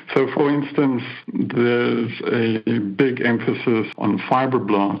 So, for instance, there's a big emphasis on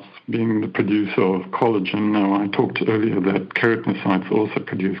fibroblasts being the producer of collagen. Now, I talked earlier that keratinocytes also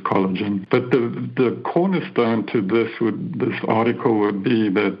produce collagen. But the cornerstone to this article would be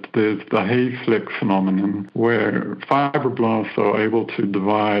that there's the Hayflick phenomenon, where fibroblasts are able to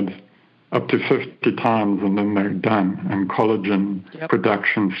divide up to 50 times and then they're done and collagen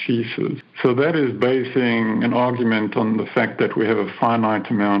production ceases. So that is basing an argument on the fact that we have a finite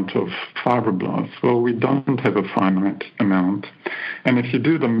amount of fibroblasts. Well, we don't have a finite amount. And if you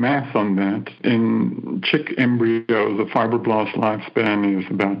do the math on that, in chick embryos, the fibroblast lifespan is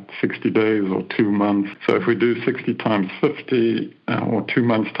about 60 days or 2 months. So if we do 60 times 50 or 2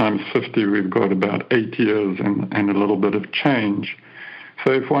 months times 50, we've got about 8 years and a little bit of change.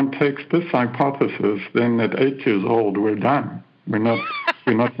 So if one takes this hypothesis, then at 8 years old, we're done. We're not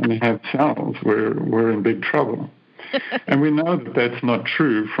going to have cells. We're in big trouble. And we know that that's not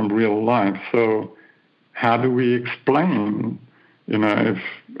true from real life. So how do we explain, and her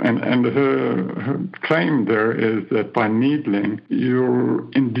claim there is that by needling, you're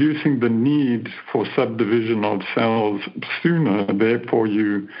inducing the need for subdivision of cells sooner, therefore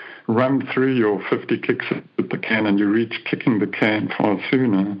you run through your 50 kicks at the can and you reach kicking the can far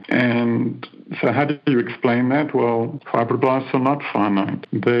sooner. And so how do you explain that? Well, fibroblasts are not finite.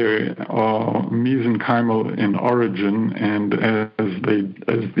 They are mesenchymal in origin, and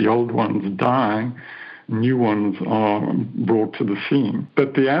as the old ones die, new ones are brought to the scene.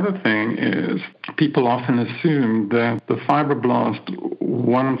 But the other thing is people often assume that the fibroblast,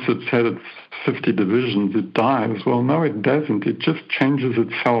 once it's had its 50 divisions, it dies. Well, no, it doesn't. It just changes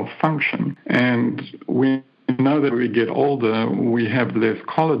its cell function. And we know that we get older, we have less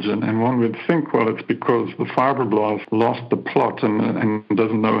collagen, and one would think, well, it's because the fibroblast lost the plot and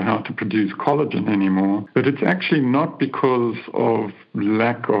doesn't know how to produce collagen anymore. But it's actually not because of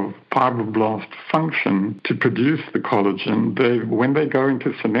lack of fibroblast function to produce the collagen. When they go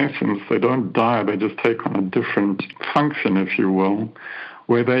into senescence, they don't die, they just take on a different function, if you will,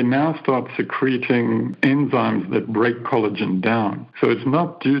 where they now start secreting enzymes that break collagen down. So it's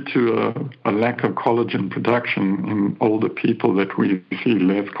not due to a lack of collagen production in older people that we see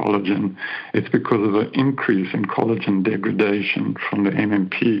less collagen. It's because of an increase in collagen degradation from the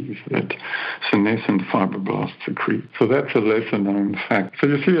MMPs that senescent fibroblasts secrete. So that's a lesser known fact. So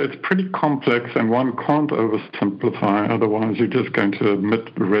you see, it's pretty complex and one can't oversimplify, otherwise you're just going to omit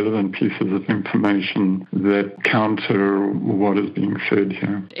relevant pieces of information that counter what is being said here.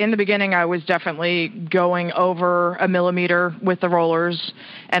 In the beginning, I was definitely going over a millimeter with the rollers,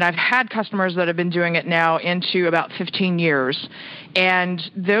 and I've had customers that have been doing it now into about 15 years. And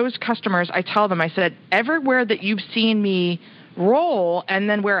those customers, I tell them, I said, everywhere that you've seen me roll and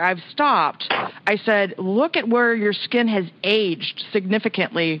then where I've stopped, I said, look at where your skin has aged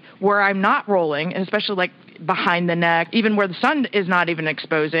significantly where I'm not rolling, and especially like behind the neck, even where the sun is not even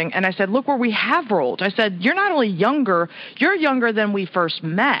exposing. And I said, look where we have rolled. I said, you're not only younger, you're younger than we first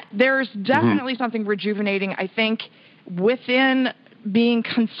met. There's definitely something rejuvenating, I think, within being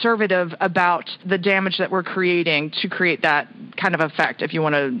conservative about the damage that we're creating to create that kind of effect, if you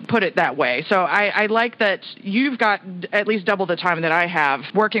want to put it that way. So I like that you've got at least double the time that I have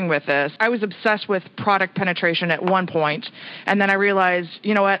working with this. I was obsessed with product penetration at one point, and then I realized,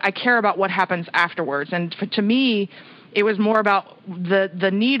 you know what, I care about what happens afterwards. And to me, it was more about the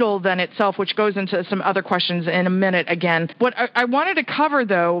needle than itself, which goes into some other questions in a minute again. What I wanted to cover,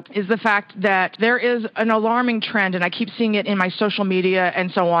 though, is the fact that there is an alarming trend, and I keep seeing it in my social media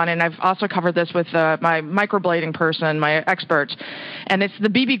and so on, and I've also covered this with my microblading person, my expert, and it's the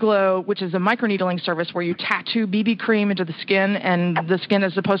BB Glow, which is a microneedling service where you tattoo BB cream into the skin, and the skin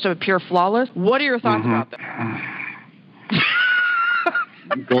is supposed to appear flawless. What are your thoughts about that?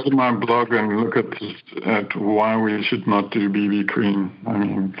 Go to my blog and look at why we should not do BB cream. I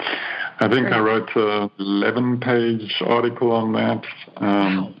mean, I think I wrote an 11-page article on that.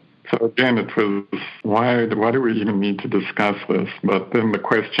 Wow. So again, it was, why do we even need to discuss this? But then the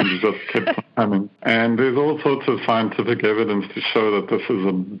questions just kept coming. And there's all sorts of scientific evidence to show that this is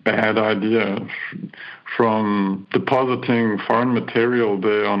a bad idea, from depositing foreign material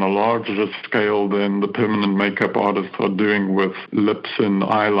there on a larger scale than the permanent makeup artists are doing with lips and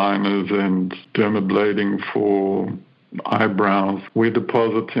eyeliners and dermablading for eyebrows. We're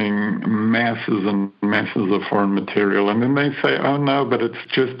depositing masses and masses of foreign material, and then they say, oh no, but it's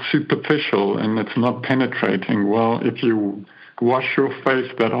just superficial and it's not penetrating. Well, if you wash your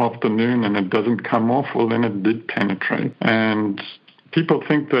face that afternoon and it doesn't come off, well, then it did penetrate. And people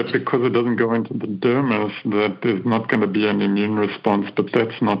think that because it doesn't go into the dermis that there's not going to be an immune response, but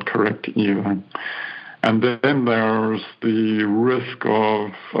that's not correct either. And then there's the risk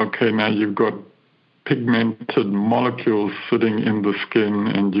of, okay, now you've got pigmented molecules sitting in the skin,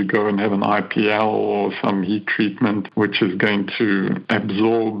 and you go and have an IPL or some heat treatment, which is going to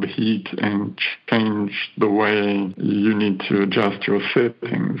absorb heat and change the way you need to adjust your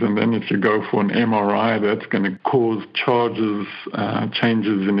settings. And then if you go for an MRI, that's going to cause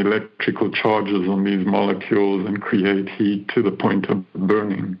changes in electrical charges on these molecules and create heat to the point of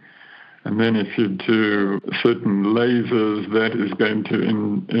burning. And then if you do certain lasers, that is going to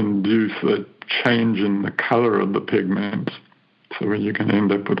induce a change in the color of the pigment. So you can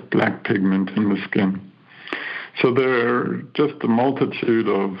end up with black pigment in the skin. So there are just a multitude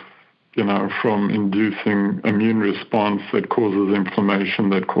of, from inducing immune response that causes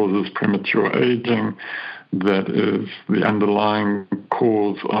inflammation, that causes premature aging, that is the underlying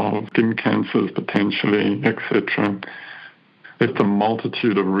cause of skin cancers potentially, etc. It's a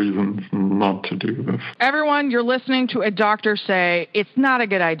multitude of reasons not to do this. Everyone, you're listening to a doctor say it's not a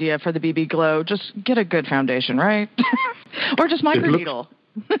good idea for the BB Glow. Just get a good foundation, right? Or just microneedle.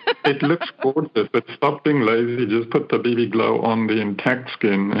 It looks gorgeous, but stop being lazy. Just put the BB Glow on the intact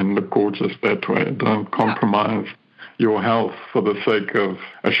skin and look gorgeous that way. Don't compromise your health for the sake of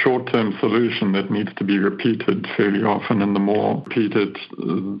a short-term solution that needs to be repeated fairly often, and the more repeated,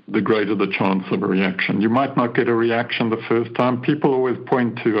 the greater the chance of a reaction. You might not get a reaction the first time. People always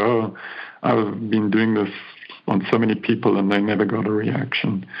point to, I've been doing this on so many people and they never got a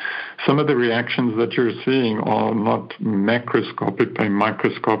reaction. Some of the reactions that you're seeing are not macroscopic, they're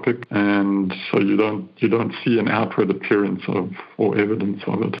microscopic, and so you don't see an outward appearance of or evidence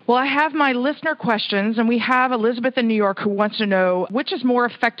of it. Well, I have my listener questions, and we have Elizabeth in New York who wants to know which is more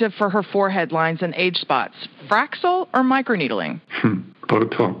effective for her forehead lines and age spots, Fraxel or microneedling?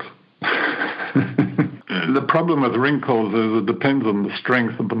 Botox. The problem with wrinkles is it depends on the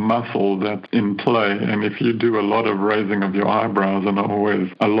strength of the muscle that's in play. And if you do a lot of raising of your eyebrows and are always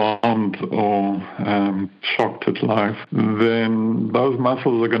alarmed or shocked at life, then those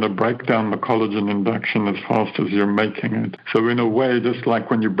muscles are going to break down the collagen induction as fast as you're making it. So in a way, just like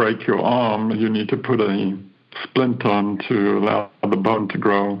when you break your arm, you need to put a splint on to allow the bone to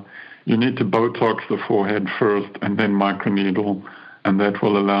grow. You need to Botox the forehead first and then microneedle, and that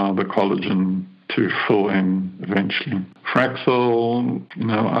will allow the collagen to fill in eventually. Fraxel,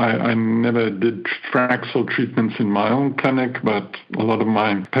 I never did Fraxel treatments in my own clinic, but a lot of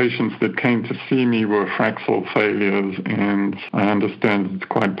my patients that came to see me were Fraxel failures, and I understand it's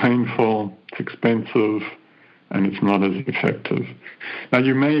quite painful, it's expensive, and it's not as effective. Now,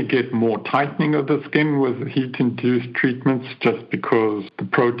 you may get more tightening of the skin with heat-induced treatments just because the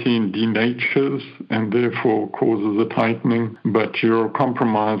protein denatures and therefore causes a tightening, but you're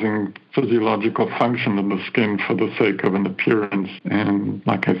compromising physiological function of the skin for the sake of an appearance. And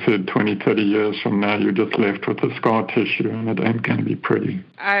like I said, 20, 30 years from now, you're just left with the scar tissue, and it ain't going to be pretty.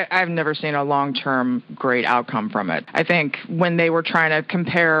 I've never seen a long-term great outcome from it. I think when they were trying to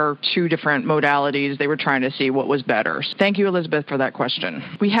compare two different modalities, they were trying to see what was better. Thank you, Elizabeth, for that question.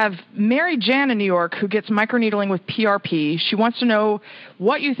 We have Mary Jan in New York who gets microneedling with PRP. She wants to know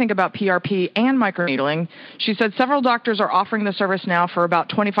what you think about PRP and microneedling. She said several doctors are offering the service now for about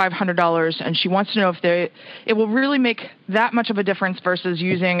 $2,500, and she wants to know if it will really make that much of a difference versus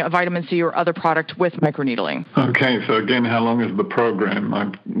using a vitamin C or other product with microneedling. Okay, so again, how long is the program?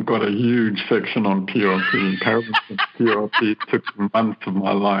 I've got a huge section on PRP. PRP took months of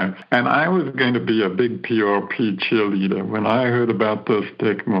my life. And I was going to be a big PRP cheerleader. When I heard about this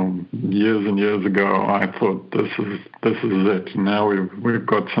years and years ago, I thought this is it. Now we've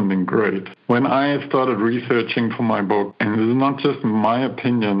got something great. When I started researching for my book, and this is not just my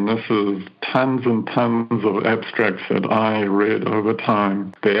opinion, this is tons and tons of abstracts that I read over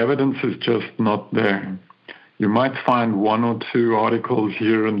time, the evidence is just not there. You might find one or two articles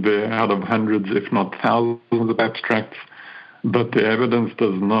here and there out of hundreds, if not thousands of abstracts, but the evidence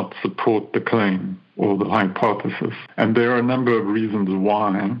does not support the claim or the hypothesis. And there are a number of reasons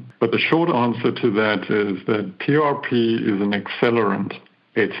why. But the short answer to that is that PRP is an accelerant.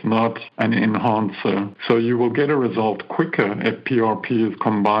 It's not an enhancer. So you will get a result quicker if PRP is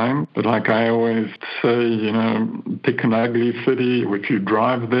combined. But like I always say, pick an ugly city. If you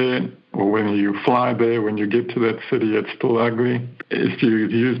drive there or when you fly there, when you get to that city, it's still ugly. If you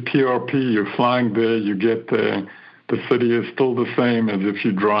use PRP, you're flying there, you get there, the city is still the same as if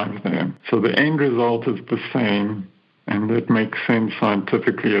you drive there. So the end result is the same. And that makes sense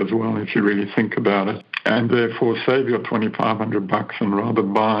scientifically as well if you really think about it. And therefore save your $2,500 and rather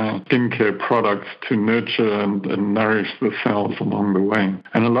buy skincare products to nurture and nourish the cells along the way.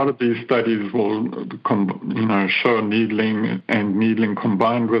 And a lot of these studies will show needling and needling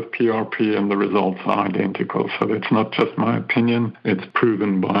combined with PRP, and the results are identical. So that's not just my opinion, it's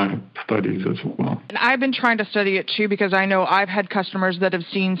proven by studies as well. And I've been trying to study it too, because I know I've had customers that have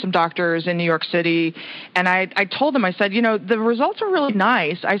seen some doctors in New York City, and I told them, I said, the results are really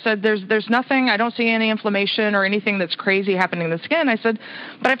nice. I said, there's nothing, I don't see any inflammation or anything that's crazy happening in the skin. I said,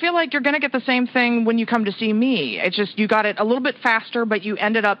 but I feel like you're going to get the same thing when you come to see me. It's just you got it a little bit faster, but you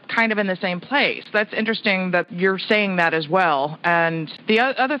ended up kind of in the same place. That's interesting that you're saying that as well. And the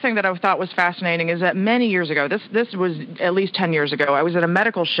other thing that I thought was fascinating is that many years ago, this was at least 10 years ago, I was at a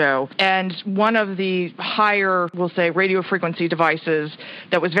medical show, and one of the higher, we'll say, radio frequency devices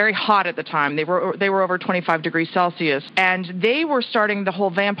that was very hot at the time, they were over 25 degrees Celsius, and they were starting the whole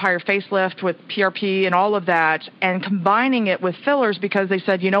vampire facelift with PRP and all of that, and combining it with fillers, because they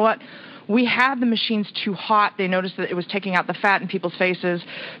said, you know what, we had the machines too hot. They noticed that it was taking out the fat in people's faces.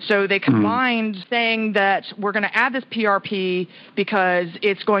 So they combined saying that we're going to add this PRP because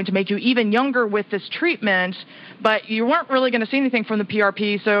it's going to make you even younger with this treatment, but you weren't really going to see anything from the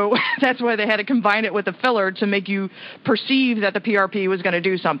PRP. So that's why they had to combine it with the filler to make you perceive that the PRP was going to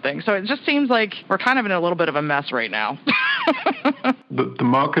do something. So it just seems like we're kind of in a little bit of a mess right now. The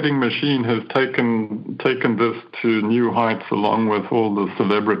marketing machine has taken this to new heights, along with all the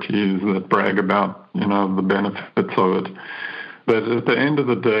celebrities that brag about, the benefits of it. But at the end of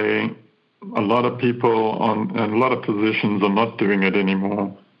the day, a lot of people and a lot of physicians are not doing it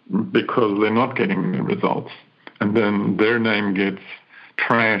anymore because they're not getting the results. And then their name gets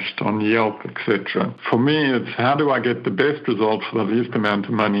trashed on Yelp, etc. For me, it's how do I get the best results for the least amount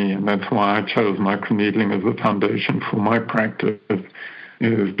of money? And that's why I chose microneedling as the foundation for my practice,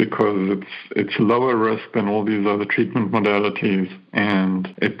 is because it's lower risk than all these other treatment modalities,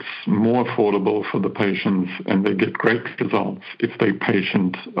 and it's more affordable for the patients, and they get great results if they're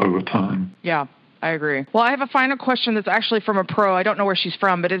patient over time. Yeah. I agree. Well, I have a final question that's actually from a pro. I don't know where she's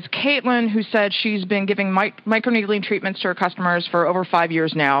from, but it's Caitlin, who said she's been giving microneedling treatments to her customers for over 5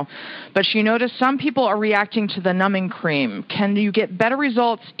 years now, but she noticed some people are reacting to the numbing cream. Can you get better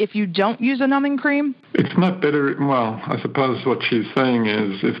results if you don't use a numbing cream? It's not better. Well, I suppose what she's saying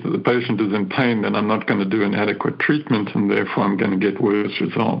is if the patient is in pain, then I'm not going to do an adequate treatment, and therefore I'm going to get worse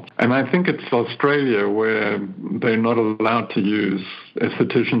results. And I think it's Australia where they're not allowed to use,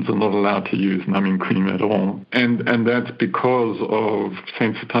 estheticians are not allowed to use numbing cream at all. And that's because of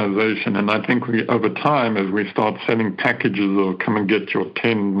sensitization. And I think over time, as we start selling packages of come and get your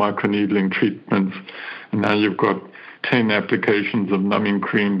 10 microneedling treatments, and now you've got 10 applications of numbing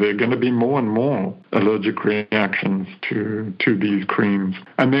cream, there are going to be more and more allergic reactions to these creams.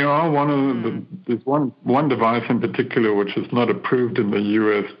 And there are there's one device in particular which is not approved in the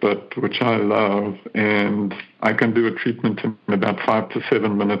US, but which I love, and I can do a treatment in about 5 to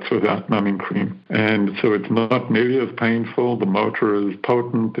 7 minutes without numbing cream. And so it's not nearly as painful. The motor is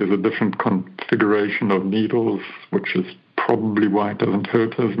potent. There's a different configuration of needles, which is probably why it doesn't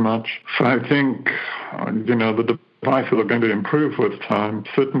hurt as much. So I think, the devices are going to improve with time.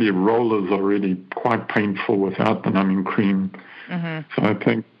 Certainly rollers are really quite painful without the numbing cream. So I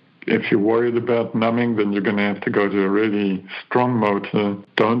think if you're worried about numbing, then you're going to have to go to a really strong motor.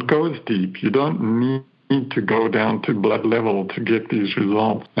 Don't go as deep. You don't need to go down to blood level to get these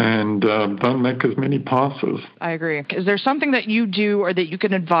results, and don't make as many passes. I agree. Is there something that you do or that you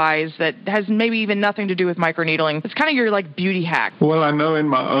can advise that has maybe even nothing to do with microneedling? It's kind of your beauty hack. Well, I know in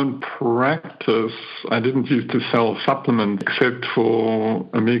my own practice, I didn't used to sell supplements except for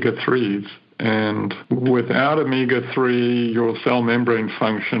omega-3s. And without omega-3, your cell membrane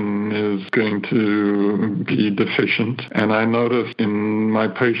function is going to be deficient. And I noticed in my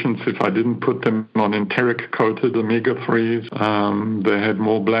patients, if I didn't put them on enteric-coated omega-3s, they had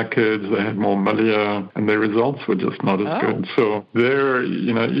more blackheads, they had more milia, and their results were just not as good. So there,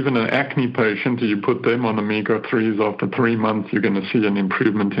 even an acne patient, you put them on omega-3s, after 3 months, you're going to see an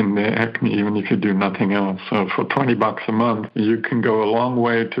improvement in their acne, even if you do nothing else. So for $20 a month, you can go a long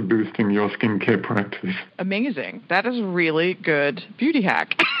way to boosting your skin care practice. Amazing. That is a really good beauty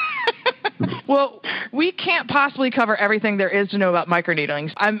hack. Well, we can't possibly cover everything there is to know about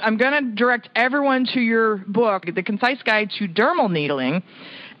microneedling. I'm going to direct everyone to your book, The Concise Guide to Dermal Needling.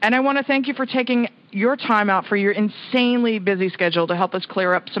 And I want to thank you for taking your time out for your insanely busy schedule to help us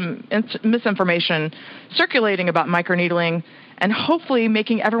clear up some misinformation circulating about microneedling and hopefully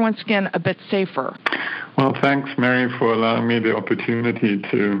making everyone's skin a bit safer. Well, thanks, Mary, for allowing me the opportunity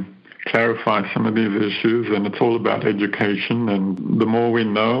to clarify some of these issues, and it's all about education, and the more we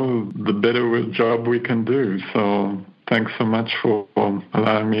know, the better job we can do. So thanks so much for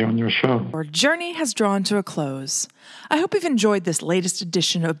allowing me on your show. Our journey has drawn to a close. I hope you've enjoyed this latest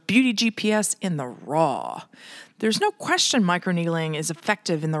edition of Beauty GPS in the raw. There's no question microneedling is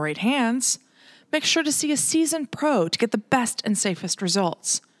effective in the right hands. Make sure to see a seasoned pro to get the best and safest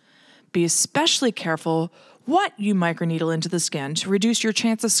results. Be especially careful what you microneedle into the skin to reduce your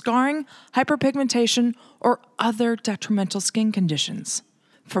chance of scarring, hyperpigmentation, or other detrimental skin conditions.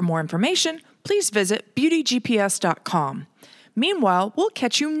 For more information, please visit beautygps.com. Meanwhile, we'll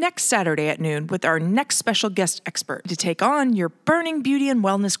catch you next Saturday at noon with our next special guest expert to take on your burning beauty and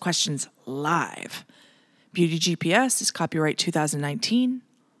wellness questions live. Beauty GPS is copyright 2019,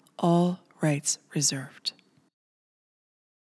 all rights reserved.